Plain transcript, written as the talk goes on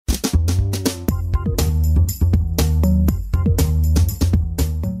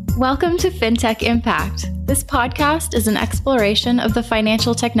Welcome to FinTech Impact. This podcast is an exploration of the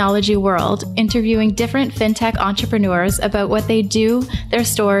financial technology world, interviewing different FinTech entrepreneurs about what they do, their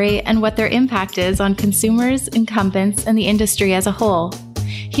story, and what their impact is on consumers, incumbents, and the industry as a whole.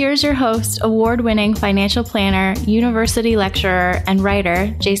 Here's your host, award-winning financial planner, university lecturer, and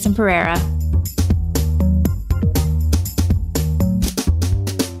writer, Jason Pereira.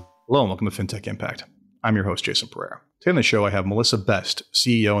 Hello and welcome to FinTech Impact. I'm your host, Jason Pereira. Today on the show, I have Melissa Best,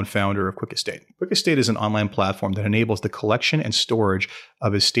 CEO and founder of Quick Estate. Quick Estate is an online platform that enables the collection and storage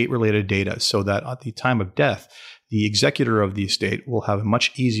of estate-related data so that at the time of death, the executor of the estate will have a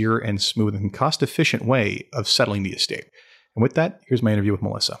much easier and smooth and cost-efficient way of settling the estate. And with that, here's my interview with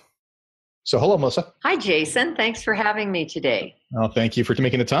Melissa. So hello, Melissa. Hi, Jason. Thanks for having me today. Oh, thank you for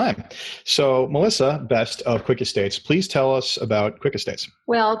making the time. So Melissa Best of Quick Estates, please tell us about Quick Estates.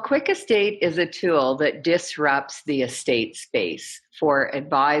 Well, Quick Estate is a tool that disrupts the estate space for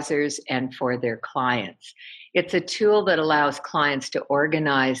advisors and for their clients. It's a tool that allows clients to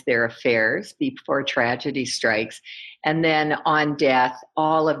organize their affairs before tragedy strikes. And then on death,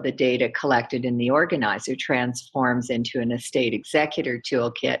 all of the data collected in the organizer transforms into an estate executor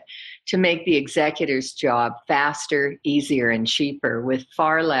toolkit to make the executor's job faster, easier, and cheaper with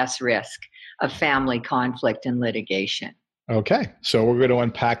far less risk of family conflict and litigation. Okay, so we're going to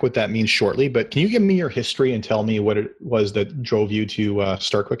unpack what that means shortly, but can you give me your history and tell me what it was that drove you to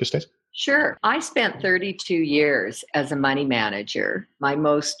start Quick Estates? Sure. I spent 32 years as a money manager. My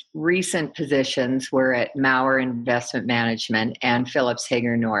most recent positions were at Maurer Investment Management and Phillips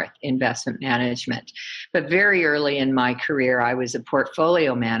Hager North Investment Management. But very early in my career, I was a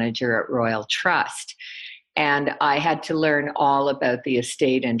portfolio manager at Royal Trust. And I had to learn all about the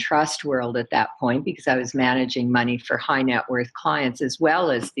estate and trust world at that point because I was managing money for high net worth clients as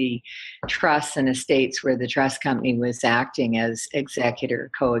well as the trusts and estates where the trust company was acting as executor,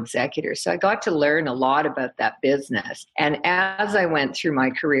 co-executor. So I got to learn a lot about that business. And as I went through my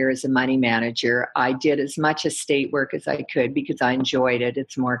career as a money manager, I did as much estate work as I could because I enjoyed it.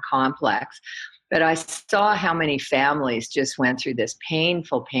 It's more complex. But I saw how many families just went through this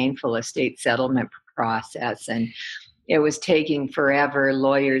painful estate settlement process, and it was taking forever.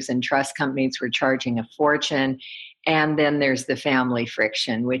 Lawyers and trust companies were charging a fortune, and then there's the family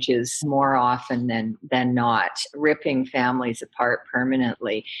friction, which is more often than not ripping families apart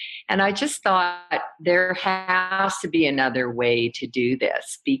permanently. And I just thought there has to be another way to do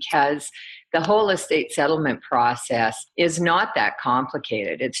this because the whole estate settlement process is not that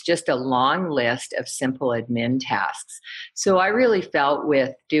complicated. It's just a long list of simple admin tasks. So I really felt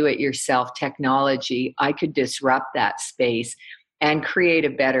with do-it-yourself technology, I could disrupt that space and create a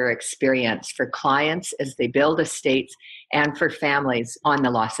better experience for clients as they build estates and for families on the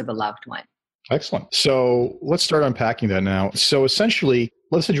loss of a loved one. Excellent. So let's start unpacking that now. So essentially,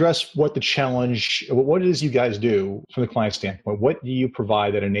 let's address what it is you guys do from the client standpoint. What do you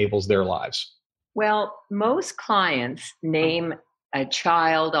provide that enables their lives? Well, most clients name a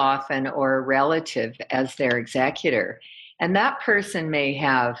child often or a relative as their executor. And that person may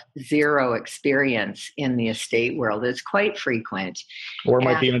have zero experience in the estate world. It's quite frequent. Or it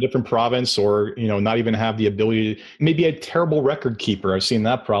might be in a different province or, not even have the ability to, maybe a terrible record keeper. I've seen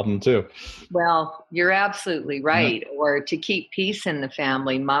that problem too. Well, you're absolutely right. Yeah. Or to keep peace in the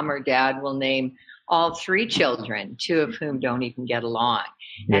family, mom or dad will name all three children, two of whom don't even get along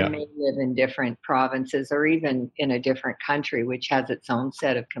and may live in different provinces or even in a different country, which has its own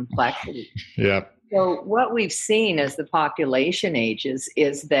set of complexity. Yeah. So what we've seen as the population ages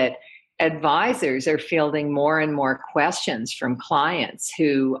is that advisors are fielding more and more questions from clients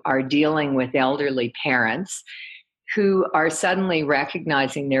who are dealing with elderly parents who are suddenly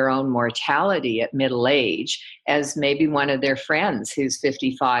recognizing their own mortality at middle age as maybe one of their friends who's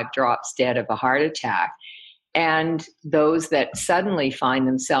 55 drops dead of a heart attack. And those that suddenly find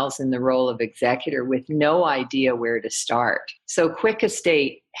themselves in the role of executor with no idea where to start. So Quick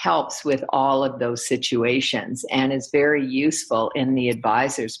Estate helps with all of those situations and is very useful in the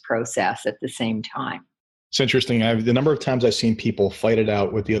advisor's process at the same time. It's interesting. The number of times I've seen people fight it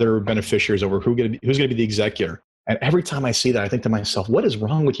out with the other beneficiaries over who's going to be the executor. And every time I see that, I think to myself, what is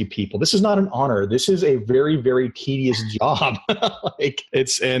wrong with you people? This is not an honor. This is a very, very tedious job.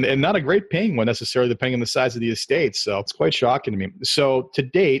 And not a great paying one necessarily, depending on the size of the estate. So it's quite shocking to me. So to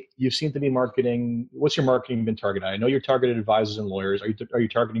date, you seem to be marketing. What's your marketing been targeted? I know you're targeted advisors and lawyers. Are you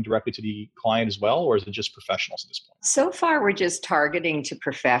targeting directly to the client as well, or is it just professionals at this point? So far, we're just targeting to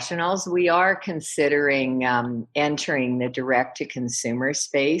professionals. We are considering entering the direct-to-consumer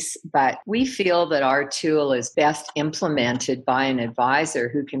space, but we feel that our tool is best best implemented by an advisor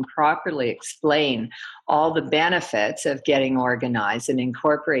who can properly explain all the benefits of getting organized and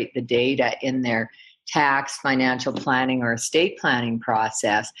incorporate the data in their tax, financial planning, or estate planning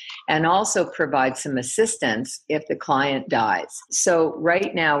process, and also provide some assistance if the client dies. So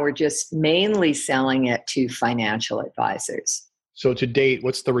right now, we're just mainly selling it to financial advisors. So to date,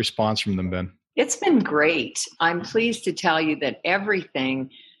 what's the response from them, Ben? It's been great. I'm pleased to tell you that everything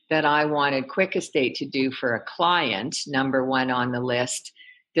that I wanted Quick Estate to do for a client, number one on the list,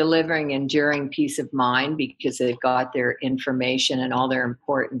 delivering enduring peace of mind because they've got their information and all their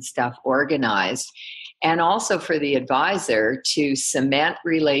important stuff organized. And also for the advisor to cement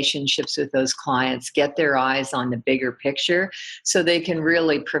relationships with those clients, get their eyes on the bigger picture so they can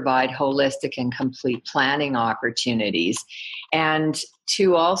really provide holistic and complete planning opportunities. And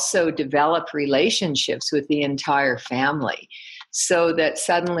to also develop relationships with the entire family so that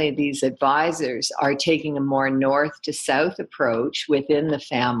suddenly these advisors are taking a more north to south approach within the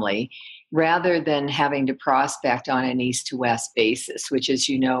family rather than having to prospect on an east to west basis, which, as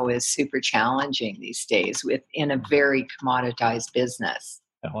you know, is super challenging these days within a very commoditized business.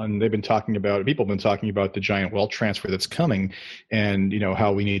 And people have been talking about the giant wealth transfer that's coming and,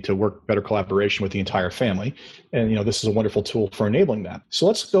 how we need to work better collaboration with the entire family. And, this is a wonderful tool for enabling that. So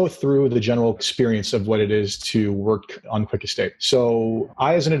let's go through the general experience of what it is to work on Quick Estate. So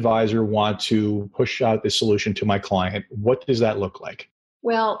I, as an advisor, want to push out this solution to my client. What does that look like?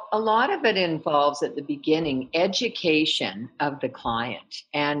 Well, a lot of it involves at the beginning education of the client,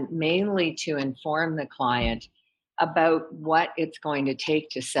 and mainly to inform the client about what it's going to take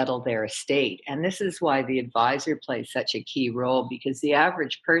to settle their estate. And this is why the advisor plays such a key role, because the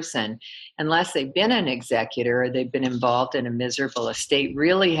average person, unless they've been an executor or they've been involved in a miserable estate,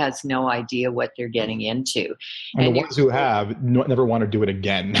 really has no idea what they're getting into. And the ones who have never want to do it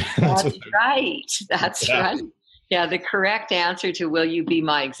again. That's right. That's right. Yeah, the correct answer to will you be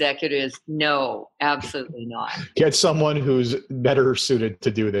my executor is no, absolutely not. Get someone who's better suited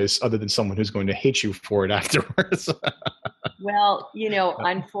to do this other than someone who's going to hate you for it afterwards. Well,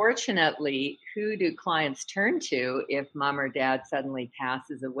 unfortunately, who do clients turn to if mom or dad suddenly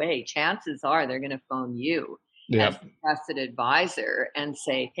passes away? Chances are they're going to phone you. As a trusted advisor and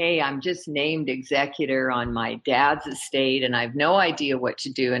say, hey, I'm just named executor on my dad's estate and I have no idea what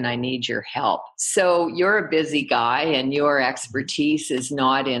to do and I need your help. So you're a busy guy and your expertise is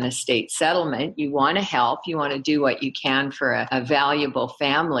not in estate settlement. You want to help. You want to do what you can for a valuable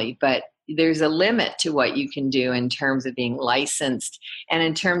family, but there's a limit to what you can do in terms of being licensed and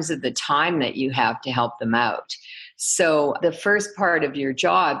in terms of the time that you have to help them out. So the first part of your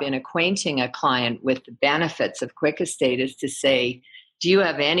job in acquainting a client with the benefits of Quick Estate is to say, do you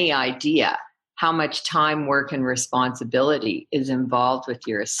have any idea how much time, work, and responsibility is involved with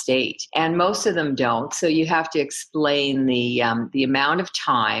your estate? And most of them don't. So you have to explain the amount of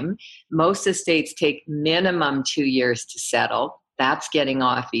time. Most estates take minimum 2 years to settle. That's getting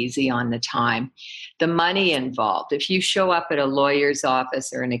off easy on the time. The money involved. If you show up at a lawyer's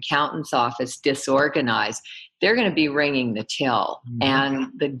office or an accountant's office disorganized, they're going to be ringing the till. Mm-hmm. And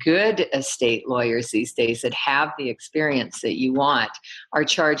the good estate lawyers these days that have the experience that you want are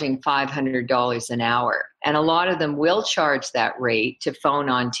charging $500 an hour. And a lot of them will charge that rate to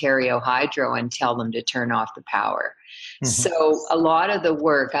phone Ontario Hydro and tell them to turn off the power. Mm-hmm. So a lot of the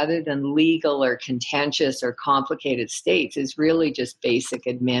work, other than legal or contentious or complicated states, is really just basic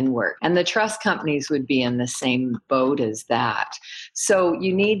admin work. And the trust companies would be in the same boat as that. So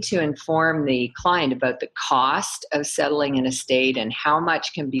you need to inform the client about the cost of settling an estate and how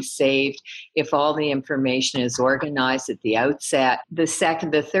much can be saved if all the information is organized at the outset.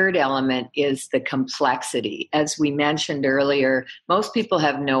 The third element is the complexity. As we mentioned earlier, most people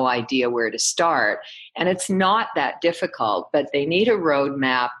have no idea where to start. And it's not that difficult, but they need a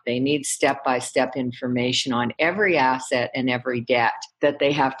roadmap. They need step-by-step information on every asset and every debt that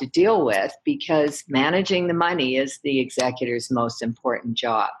they have to deal with, because managing the money is the executor's most important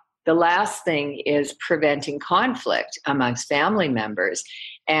job. The last thing is preventing conflict amongst family members.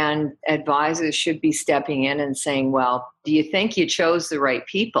 And advisors should be stepping in and saying, well, do you think you chose the right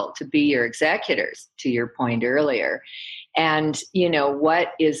people to be your executors, to your point earlier? And,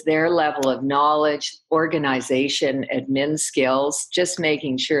 what is their level of knowledge, organization, admin skills, just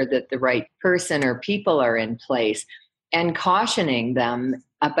making sure that the right person or people are in place, and cautioning them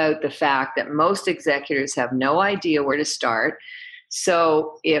about the fact that most executors have no idea where to start.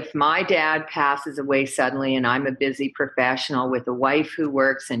 So if my dad passes away suddenly and I'm a busy professional with a wife who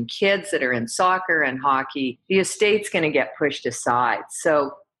works and kids that are in soccer and hockey, the estate's going to get pushed aside.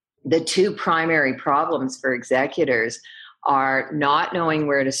 So the two primary problems for executors are not knowing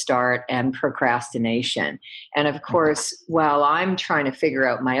where to start and procrastination. And of course, while I'm trying to figure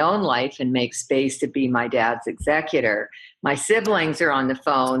out my own life and make space to be my dad's executor, my siblings are on the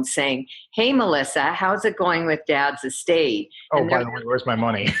phone saying, "Hey, Melissa, how's it going with dad's estate?" Oh, by the way, where's my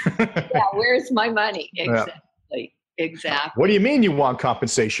money? Yeah, where's my money? Exactly. Yeah. Exactly. What do you mean you want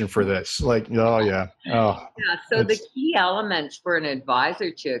compensation for this? Like, oh, yeah. Oh, Yeah. So the key elements for an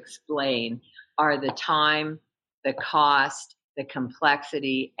advisor to explain are the time, the cost, the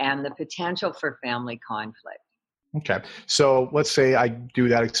complexity, and the potential for family conflict. okay. So let's say I do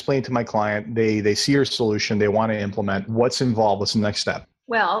that, explain to my client, they see your solution, they want to implement. What's involved? What's the next step?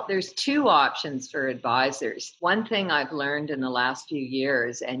 Well, there's two options for advisors. One thing I've learned in the last few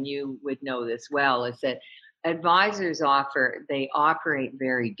years, and you would know this well, is that advisors they operate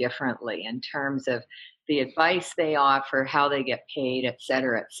very differently in terms of the advice they offer, how they get paid, et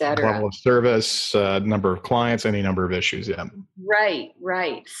cetera, et cetera. Level of service, number of clients, any number of issues. Yeah. Right,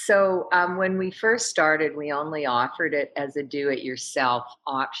 right. So when we first started, we only offered it as a do-it-yourself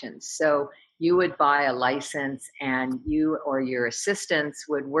option. So you would buy a license and you or your assistants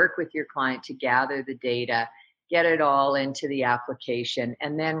would work with your client to gather the data, get it all into the application,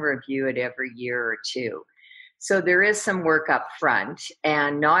 and then review it every year or two. So there is some work up front,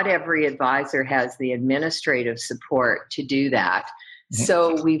 and not every advisor has the administrative support to do that.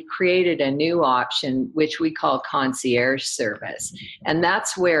 So we've created a new option, which we call concierge service. And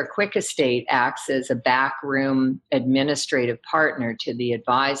that's where Quick Estate acts as a backroom administrative partner to the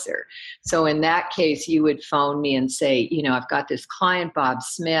advisor. So in that case, you would phone me and say, I've got this client, Bob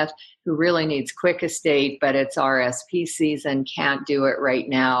Smith, who really needs Quick Estate, but it's RSP season, can't do it right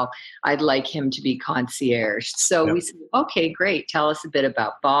now. I'd like him to be concierge. So we said, okay, great. Tell us a bit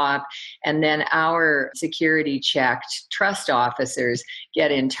about Bob. And then our security checked trust officers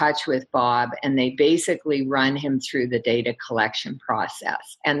get in touch with Bob, and they basically run him through the data collection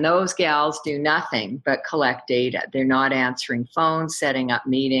process. And those gals do nothing but collect data. They're not answering phones, setting up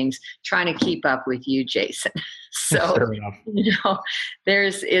meetings, trying to keep up with you, Jason. So,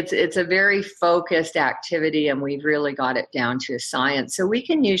 it's a very focused activity, and we've really got it down to a science. So we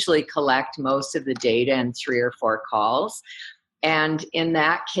can usually collect most of the data in 3 or 4 calls. And in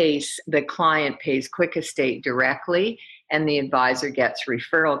that case, the client pays Quick Estate directly, and the advisor gets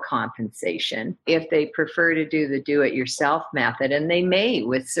referral compensation. If they prefer to do the do-it-yourself method, and they may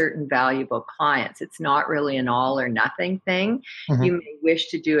with certain valuable clients, it's not really an all or nothing thing. You may wish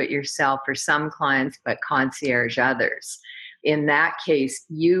to do it yourself for some clients, but concierge others. In that case,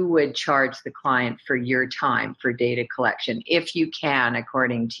 you would charge the client for your time for data collection, if you can,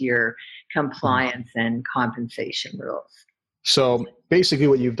 according to your compliance and compensation rules. So basically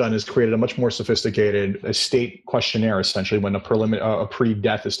what you've done is created a much more sophisticated estate questionnaire, essentially, when a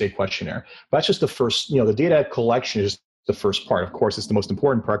pre-death estate questionnaire. But that's just the first, the data collection is the first part. Of course, it's the most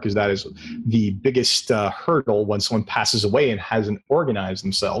important part because that is the biggest hurdle when someone passes away and hasn't organized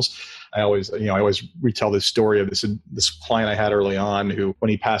themselves. I always retell this story of this client I had early on who, when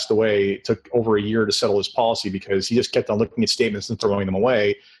he passed away, it took over a year to settle his policy because he just kept on looking at statements and throwing them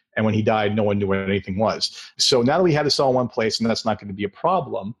away. And when he died, no one knew what anything was. So now that we have this all in one place, and that's not going to be a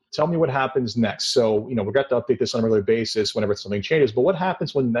problem, tell me what happens next. So, we've got to update this on a regular basis whenever something changes. But what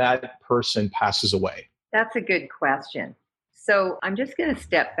happens when that person passes away? That's a good question. So I'm just going to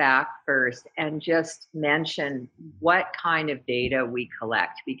step back first and just mention what kind of data we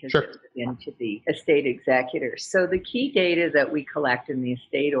collect, because it's into the estate executor. So the key data that we collect in the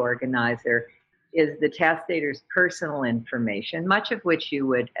estate organizer is the testator's personal information, much of which you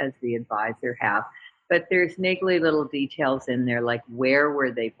would, as the advisor, have. But there's niggly little details in there, like where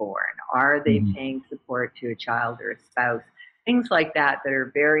were they born? Are they paying support to a child or a spouse? Things like that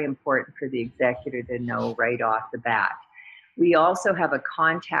are very important for the executor to know right off the bat. We also have a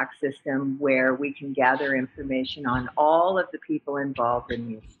contact system where we can gather information on all of the people involved in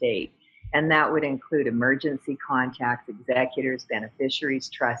the estate. And that would include emergency contacts, executors, beneficiaries,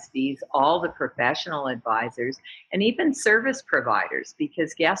 trustees, all the professional advisors, and even service providers.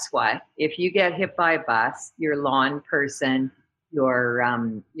 Because guess what? If you get hit by a bus, your lawn person,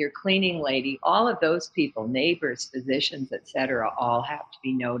 your cleaning lady, all of those people, neighbors, physicians, et cetera, all have to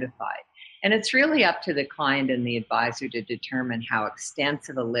be notified. And it's really up to the client and the advisor to determine how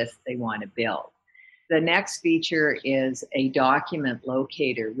extensive a list they want to build. The next feature is a document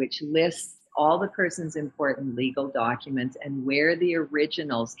locator, which lists all the person's important legal documents and where the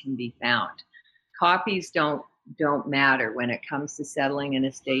originals can be found. Copies don't don't matter. When it comes to settling an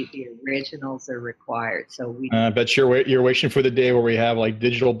estate, the originals are required. So I bet you're wishing for the day where we have like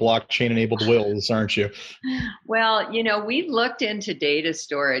digital blockchain enabled wills, aren't you? Well, we've looked into data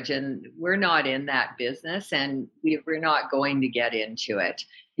storage, and we're not in that business, and we're not going to get into it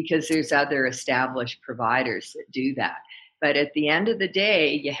because there's other established providers that do that. But at the end of the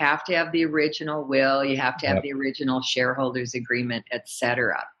day, you have to have the original will, you have to have the original shareholders agreement,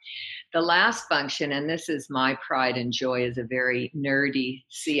 etc. The last function, and this is my pride and joy as a very nerdy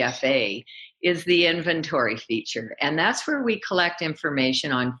CFA, is the inventory feature. And that's where we collect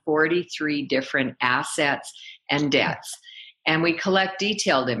information on 43 different assets and debts. And we collect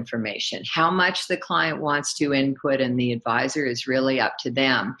detailed information. How much the client wants to input and the advisor is really up to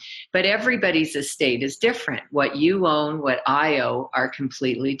them. But everybody's estate is different. What you own, what I owe are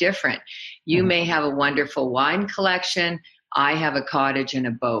completely different. You may have a wonderful wine collection. I have a cottage and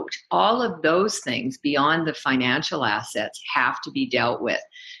a boat. All of those things beyond the financial assets have to be dealt with.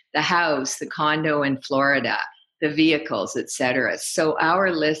 The house, the condo in Florida, the vehicles, etc. So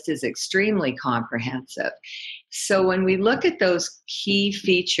our list is extremely comprehensive. So when we look at those key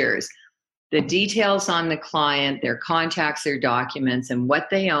features, the details on the client, their contacts, their documents, and what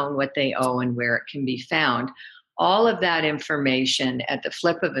they own, what they owe, and where it can be found, all of that information at the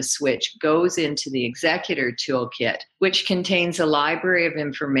flip of a switch goes into the executor toolkit, which contains a library of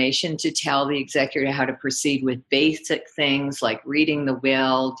information to tell the executor how to proceed with basic things like reading the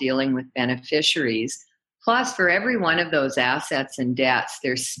will, dealing with beneficiaries. Plus, for every one of those assets and debts,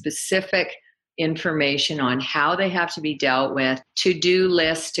 there's specific information on how they have to be dealt with, to-do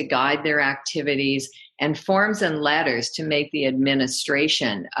lists to guide their activities, and forms and letters to make the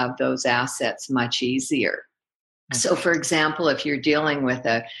administration of those assets much easier. So, for example, if you're dealing with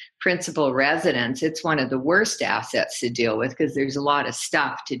a principal residence, it's one of the worst assets to deal with because there's a lot of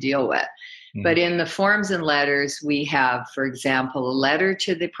stuff to deal with. But in the forms and letters, we have, for example, a letter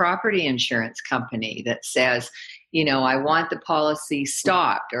to the property insurance company that says, I want the policy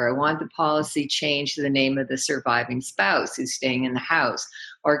stopped, or I want the policy changed to the name of the surviving spouse who's staying in the house.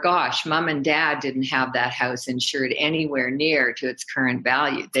 Or, gosh, mom and dad didn't have that house insured anywhere near to its current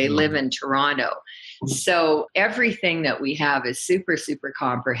value. They live in Toronto. So everything that we have is super, super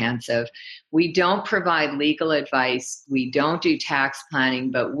comprehensive. We don't provide legal advice. We don't do tax planning,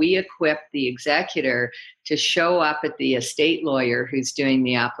 but we equip the executor to show up at the estate lawyer who's doing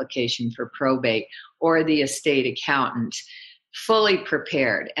the application for probate or the estate accountant fully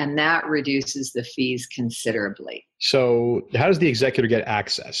prepared, and that reduces the fees considerably. So how does the executor get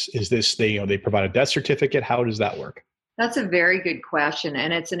access? Is this they provide a death certificate? How does that work? That's a very good question,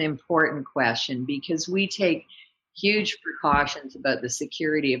 and it's an important question because we take huge precautions about the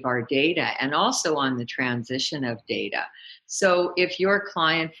security of our data and also on the transition of data. So if your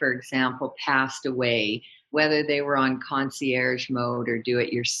client, for example, passed away, whether they were on concierge mode or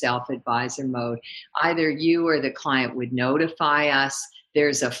do-it-yourself advisor mode, either you or the client would notify us.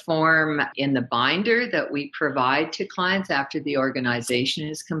 There's a form in the binder that we provide to clients after the organization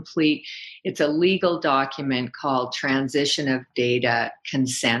is complete. It's a legal document called Transition of Data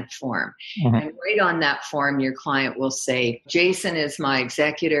Consent Form. And right on that form, your client will say, Jason is my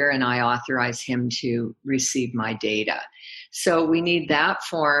executor and I authorize him to receive my data. So we need that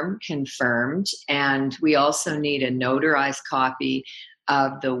form confirmed, and we also need a notarized copy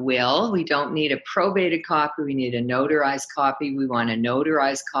of the will. We don't need a probated copy. We need a notarized copy. We want a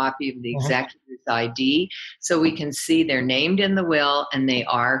notarized copy of the executor's ID so we can see they're named in the will and they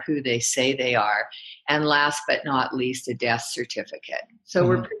are who they say they are. And last but not least, a death certificate. So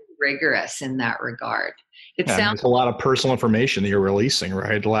we're pretty rigorous in that regard. It's a lot of personal information that you're releasing,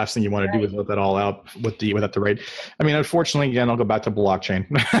 right? The last thing you want to do is let that all out without the right. I mean, unfortunately, again, I'll go back to blockchain.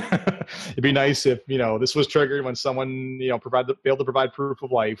 It'd be nice if, this was triggered when someone, be able to provide proof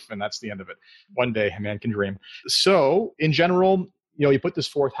of life, and that's the end of it. One day, a man can dream. So in general, you put this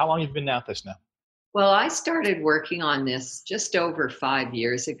forth. How long have you been at this now? Well, I started working on this just over 5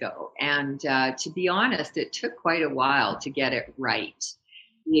 years ago. And to be honest, it took quite a while to get it right.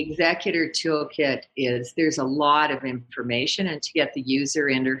 The executor toolkit there's a lot of information, and to get the user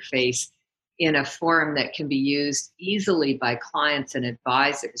interface in a form that can be used easily by clients and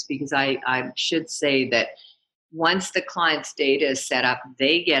advisors, because I should say that once the client's data is set up,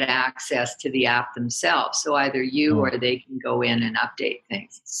 they get access to the app themselves. So either you or they can go in and update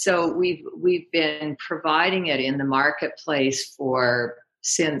things. So we've been providing it in the marketplace for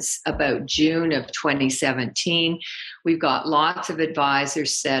since about June of 2017. We've got lots of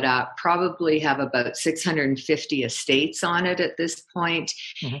advisors set up, probably have about 650 estates on it at this point.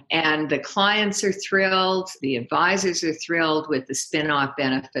 Mm-hmm. And the clients are thrilled. The advisors are thrilled with the spin-off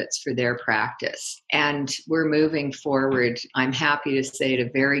benefits for their practice. And we're moving forward, I'm happy to say, at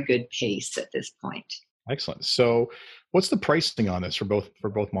a very good pace at this point. Excellent. So what's the pricing on this for both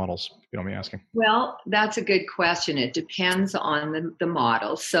models, if you don't mind me asking? Well, that's a good question. It depends on the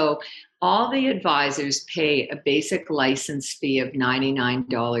model. So all the advisors pay a basic license fee of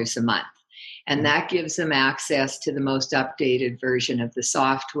 $99 a month. And that gives them access to the most updated version of the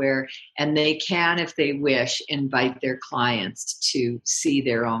software. And they can, if they wish, invite their clients to see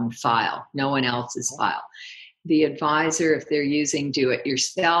their own file, no one else's file. The advisor, if they're using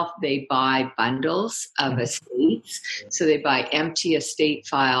do-it-yourself, they buy bundles of estates. So they buy empty estate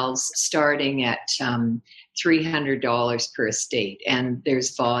files starting at $300 per estate, and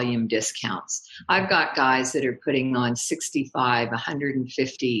there's volume discounts. I've got guys that are putting on 65,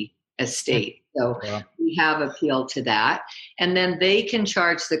 150 estates. So we have appeal to that. And then they can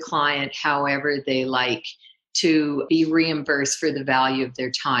charge the client however they like to be reimbursed for the value of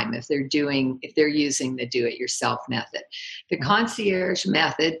their time if they're using the do-it-yourself method. The concierge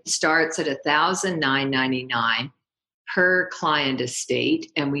method starts at $1,999 per client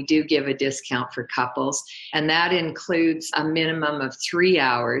estate, and we do give a discount for couples, and that includes a minimum of 3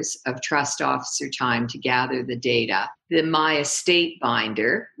 hours of trust officer time to gather the data. The My Estate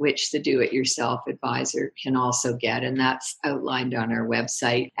Binder, which the do-it-yourself advisor can also get, and that's outlined on our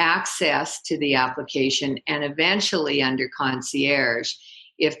website, access to the application, and eventually under concierge,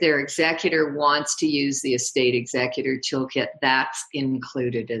 if their executor wants to use the estate executor toolkit, that's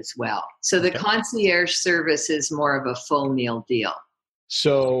included as well. So the concierge service is more of a full meal deal.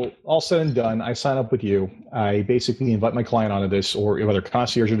 So all said and done, I sign up with you. I basically invite my client onto this, or whether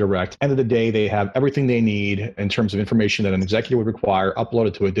concierge or direct. End of the day, they have everything they need in terms of information that an executive would require,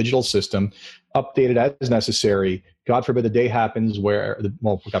 uploaded to a digital system, updated as necessary. God forbid the day happens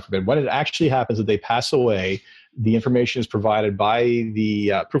God forbid, when it actually happens that they pass away, the information is provided by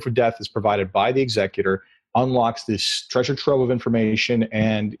the proof of death is provided by the executor, unlocks this treasure trove of information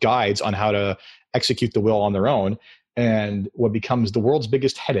and guides on how to execute the will on their own. And what becomes the world's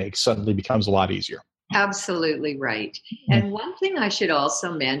biggest headache suddenly becomes a lot easier. Absolutely right. And one thing I should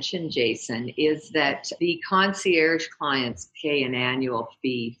also mention, Jason, is that the concierge clients pay an annual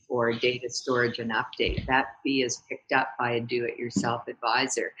fee for data storage and update. That fee is picked up by a do-it-yourself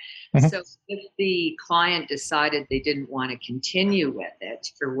advisor. So if the client decided they didn't want to continue with it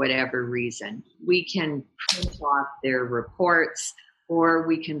for whatever reason, we can print off their reports, or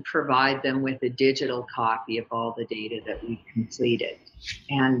we can provide them with a digital copy of all the data that we've completed.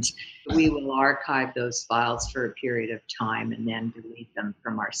 And we will archive those files for a period of time and then delete them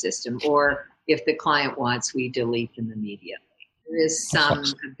from our system. Or if the client wants, we delete them immediately. There is some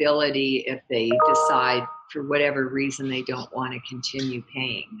ability, if they decide for whatever reason they don't want to continue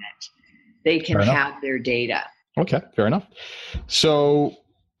paying, that they can have their data. Okay, fair enough. So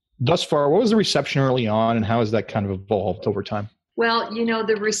thus far, what was the reception early on, and how has that kind of evolved over time? Well,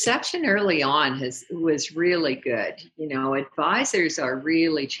 the reception early on was really good. Advisors are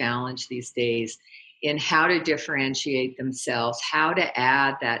really challenged these days in how to differentiate themselves, how to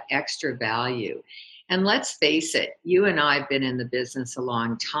add that extra value. And let's face it, you and I have been in the business a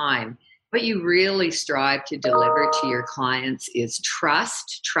long time. What you really strive to deliver to your clients is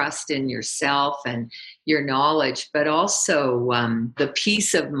trust in yourself and your knowledge, but also the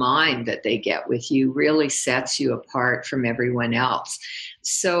peace of mind that they get with you really sets you apart from everyone else.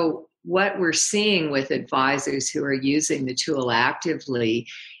 So what we're seeing with advisors who are using the tool actively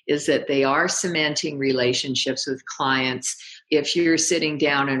is that they are cementing relationships with clients. If you're sitting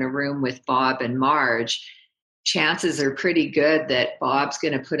down in a room with Bob and Marge, chances are pretty good that Bob's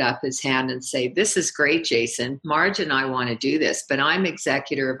going to put up his hand and say, "This is great, Jason. Marge and I want to do this, but I'm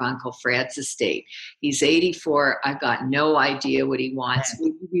executor of Uncle Fred's estate. He's 84. I've got no idea what he wants.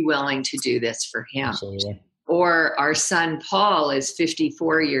 Would you be willing to do this for him?" Absolutely. Or our son Paul is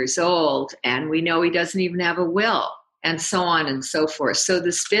 54 years old, and we know he doesn't even have a will, and so on and so forth. So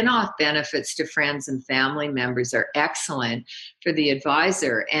the spin-off benefits to friends and family members are excellent for the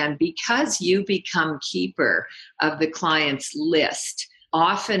advisor. And because you become keeper of the client's list,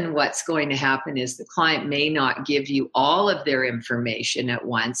 often what's going to happen is the client may not give you all of their information at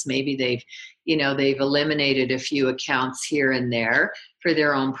once. Maybe they've eliminated a few accounts here and there for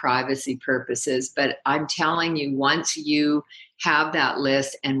their own privacy purposes. But I'm telling you, once you have that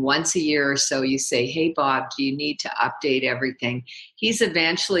list and once a year or so you say, "Hey, Bob, do you need to update everything?" He's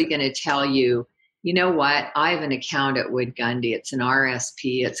eventually going to tell you, you know what? I have an account at Wood Gundy. It's an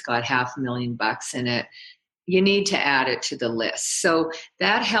RSP. It's got $500,000 in it. You need to add it to the list. So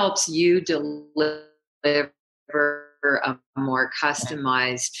that helps you deliver a more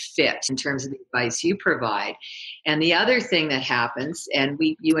customized fit in terms of the advice you provide. And the other thing that happens, and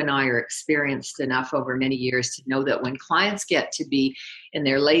you and I are experienced enough over many years to know that when clients get to be in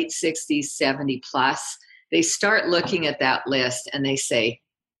their late 60s, 70 plus, they start looking at that list and they say,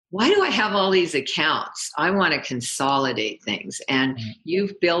 why do I have all these accounts? I want to consolidate things. And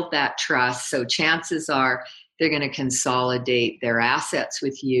you've built that trust. So chances are they're going to consolidate their assets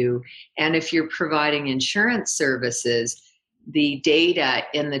with you. And if you're providing insurance services, the data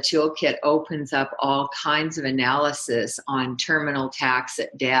in the toolkit opens up all kinds of analysis on terminal tax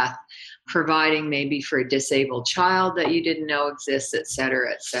at death, providing maybe for a disabled child that you didn't know exists, et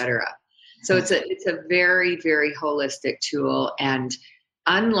cetera, et cetera. So it's a very, very holistic tool. And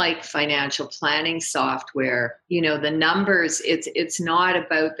unlike financial planning software, the numbers, it's not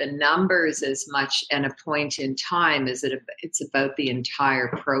about the numbers as much and a point in time as it's about the entire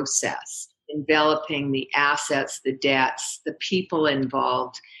process, enveloping the assets, the debts, the people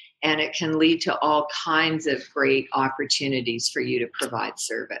involved, and it can lead to all kinds of great opportunities for you to provide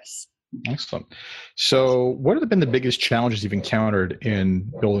service. Excellent. So what have been the biggest challenges you've encountered in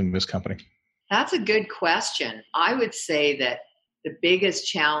building this company? That's a good question. I would say that the biggest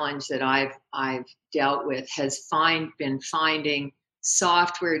challenge that I've dealt with has been finding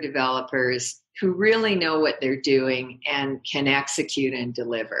software developers who really know what they're doing and can execute and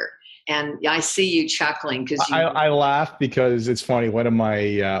deliver. And I see you chuckling because I laugh because it's funny. One of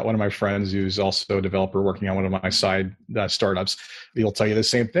my friends who's also a developer working on one of my side startups, he'll tell you the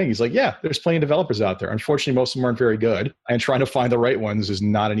same thing. He's like, yeah, there's plenty of developers out there. Unfortunately, most of them aren't very good. And trying to find the right ones is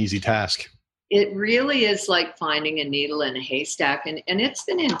not an easy task. It really is like finding a needle in a haystack. And it's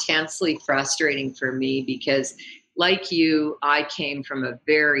been intensely frustrating for me because, like you, I came from a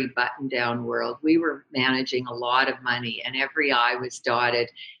very buttoned down world. We were managing a lot of money and every I was dotted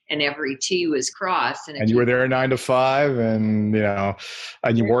and every T was crossed. And you were there 9 to 5 and,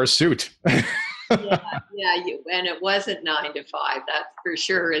 and you wore a suit. yeah. And it wasn't 9 to 5. That's for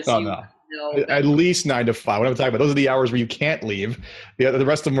sure. No. At least 9 to 5. What I'm talking about, those are the hours where you can't leave. The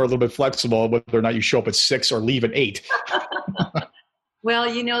rest of them are a little bit flexible, whether or not you show up at 6 or leave at 8.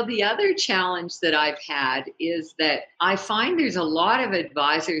 Well, the other challenge that I've had is that I find there's a lot of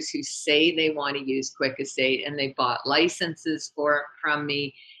advisors who say they want to use Quick Estate and they bought licenses from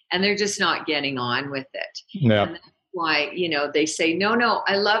me and they're just not getting on with it. Yeah. And that's why, they say, no,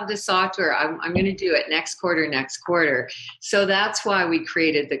 I love the software. I'm going to do it next quarter. So that's why we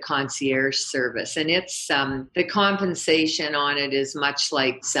created the concierge service. And it's the compensation on it is much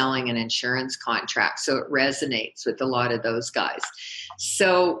like selling an insurance contract. So it resonates with a lot of those guys.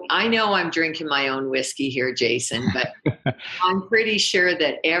 So I know I'm drinking my own whiskey here, Jason, but I'm pretty sure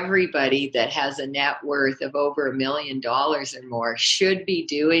that everybody that has a net worth of over $1 million or more should be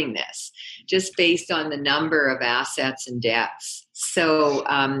doing this, just based on the number of assets and debts. So,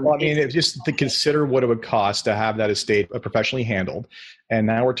 just to consider what it would cost to have that estate professionally handled. And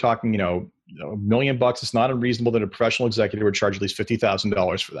now we're talking, $1 million. It's not unreasonable that a professional executive would charge at least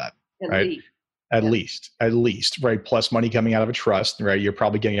 $50,000 for that. Right? At least, right? Plus money coming out of a trust, right? You're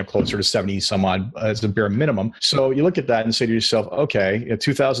probably getting up closer to 70 some odd as a bare minimum. So you look at that and say to yourself, okay,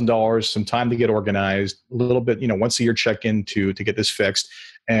 $2,000, some time to get organized, a little bit, once a year check in to get this fixed.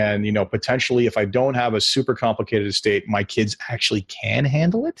 And, potentially if I don't have a super complicated estate, my kids actually can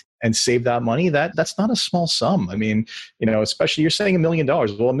handle it and save that money. That's not a small sum. I mean, especially you're saying $1 million. Well,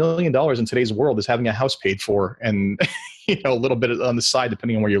 $1 million in today's world is having a house paid for and, a little bit on the side,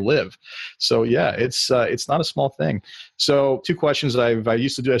 depending on where you live. So yeah, it's not a small thing. So 2 questions. I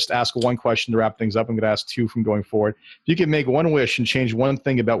used to just ask one question to wrap things up. I'm going to ask 2 from going forward. If you could make one wish and change one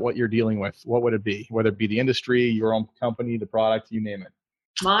thing about what you're dealing with, what would it be? Whether it be the industry, your own company, the product, you name it.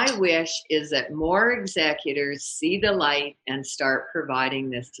 My wish is that more executors see the light and start providing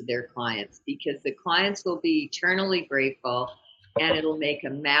this to their clients, because the clients will be eternally grateful and it'll make a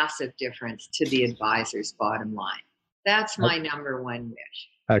massive difference to the advisor's bottom line. That's my number one wish.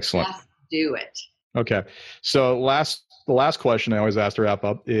 Excellent. Just do it. Okay. So the last question I always ask to wrap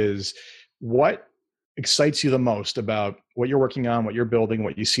up is, what excites you the most about what you're working on, what you're building,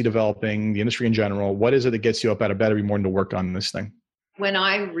 what you see developing, the industry in general? What is it that gets you up out of bed every morning to work on this thing? When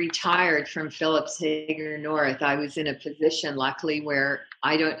I retired from Phillips Hager North, I was in a position, luckily, where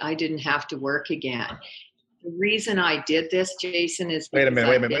I didn't have to work again. The reason I did this, Jason, is wait a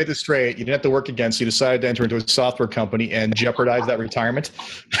minute. Make this straight. You didn't have to work again, so you decided to enter into a software company and jeopardize that retirement?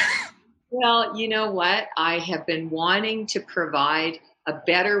 Well, you know what? I have been wanting to provide a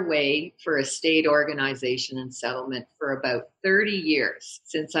better way for estate organization and settlement for about 30 years,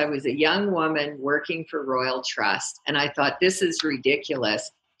 since I was a young woman working for Royal Trust. And I thought, this is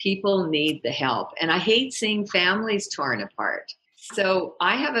ridiculous. People need the help. And I hate seeing families torn apart. So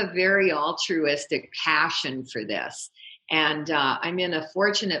I have a very altruistic passion for this. And I'm in a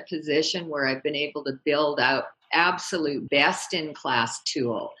fortunate position where I've been able to build out absolute best-in-class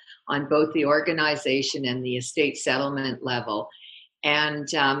tool on both the organization and the estate settlement level. And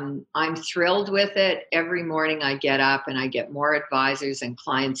I'm thrilled with it. Every morning I get up and I get more advisors and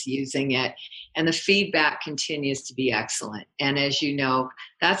clients using it. And the feedback continues to be excellent. And as you know,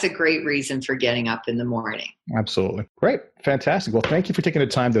 that's a great reason for getting up in the morning. Absolutely. Great. Fantastic. Well, thank you for taking the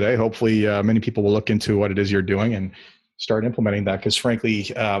time today. Hopefully many people will look into what it is you're doing and start implementing that, because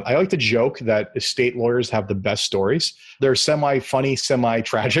frankly, I like to joke that estate lawyers have the best stories. They're semi-funny,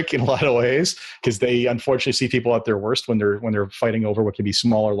 semi-tragic in a lot of ways, because they unfortunately see people at their worst when they're fighting over what can be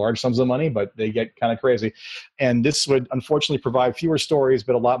small or large sums of money, but they get kind of crazy. And this would unfortunately provide fewer stories,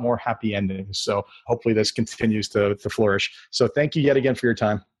 but a lot more happy endings. So hopefully this continues to flourish. So thank you yet again for your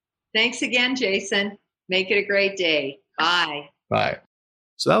time. Thanks again, Jason. Make it a great day. Bye. Bye.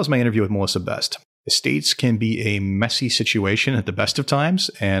 So that was my interview with Melissa Best. Estates can be a messy situation at the best of times,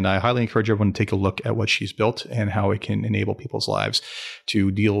 and I highly encourage everyone to take a look at what she's built and how it can enable people's lives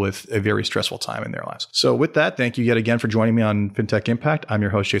to deal with a very stressful time in their lives. So with that, thank you yet again for joining me on FinTech Impact. I'm your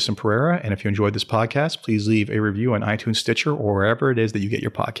host, Jason Pereira, and if you enjoyed this podcast, please leave a review on iTunes, Stitcher, or wherever it is that you get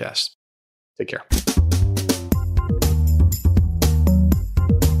your podcasts. Take care.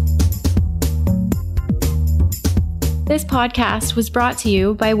 This podcast was brought to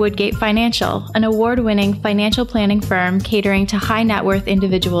you by Woodgate Financial, an award-winning financial planning firm catering to high net worth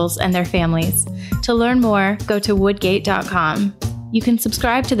individuals and their families. To learn more, go to woodgate.com. You can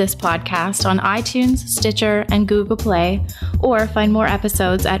subscribe to this podcast on iTunes, Stitcher, and Google Play, or find more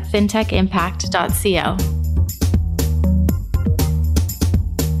episodes at fintechimpact.co.